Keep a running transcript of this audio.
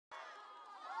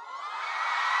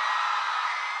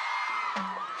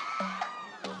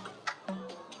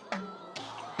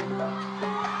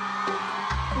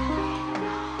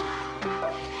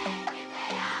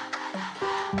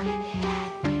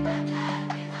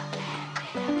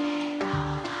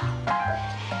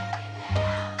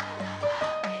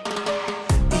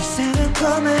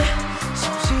꿈에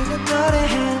숨쉬는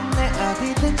노래해 내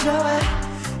어디든 좋아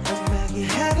음악이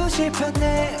하고 싶어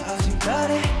내 오직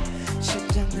너를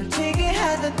심장을 뛰게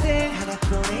하던 때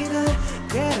하나뿐인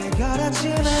그를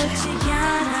걸었지만 쉽지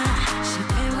않아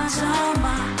실패와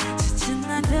소망 지친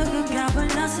날 누군가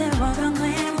불러 세워간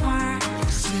왼발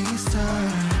Singing star,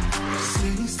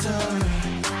 singing star,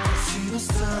 singing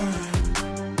star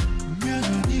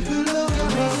명언이 흘러가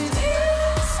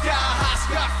Sky high,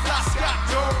 sky fly, sky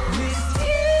low.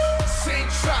 Sing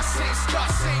trust, sing star,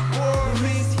 sing word.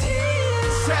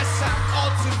 세상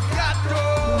어둠 가도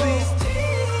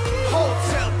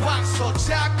호텔 방소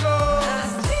작고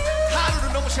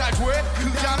하루는 너무 잘 돼,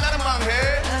 그냥 나는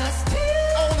망해.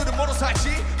 오늘은 뭐로 살지?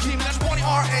 힘나지 보니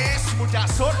RS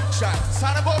 25살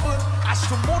사는 법은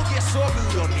아직도 모르겠어.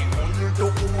 그러니 오늘도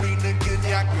우리는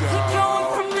그냥 We're going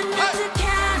from London to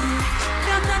Cali,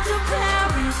 London to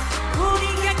Paris.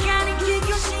 우리가 가는 길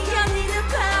교시 아니는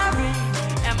Paris.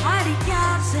 MRI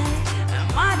가세,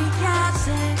 MRI 가세,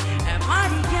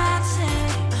 MRI 가세.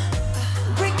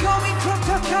 We're going from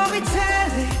Tokyo,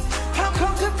 Italy, Hong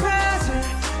Kong to Brazil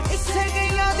이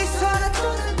세계 어디서나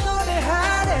듣는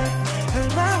노래하래 El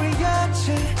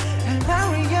Mariachi, El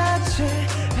Mariachi,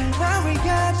 El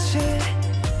Mariachi,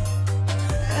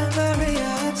 El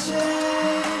Mariachi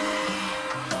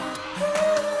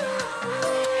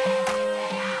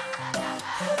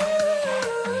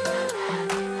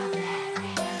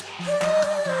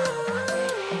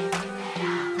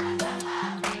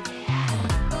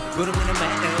구름이는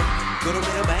매일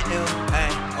구름이는 매일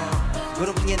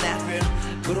구름이의 나를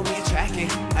구름이의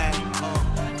tracking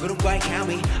구름과의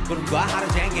감이 구름과 하루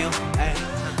종일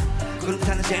구름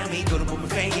타는 재미 구름 보면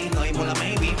fake 너희 몰라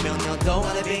maybe 몇 년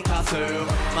동안의 빈 컷을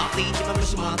말리지만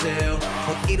무심하들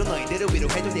곧 이룬 너희들을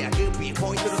위로해줘 내 급이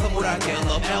포인트로 선물할게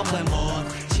Love airplane mode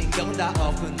신경은 다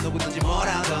off 누구든지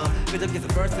뭐라던 그저께서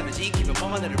verse를 지키며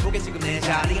뻔한 애를 보게 지금 내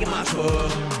자리에 맞춰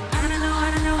I don't know,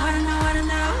 I don't know, I don't know, I don't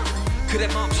know. 그래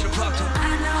멈추는 법도 I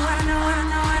don't know, I don't know, I don't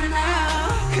know, I don't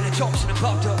know. 그래 정신은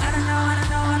법도 I don't know, I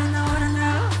don't know, I don't know, I don't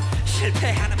know.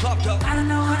 실패하는 법도 I don't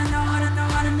know, I don't know, I don't know,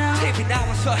 I don't know. TV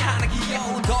나와서 하는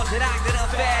귀여운 너들랑들은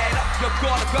fed up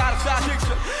여권을 바로 사직수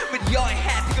with your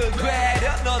head 그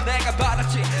괴려 넌 내가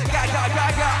받았지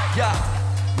가가가가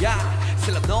야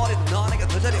슬럼 노래도 너네가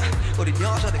더 잘해 우린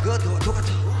여전히 그도와 똑같아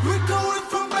We're going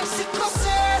from Mexico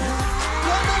City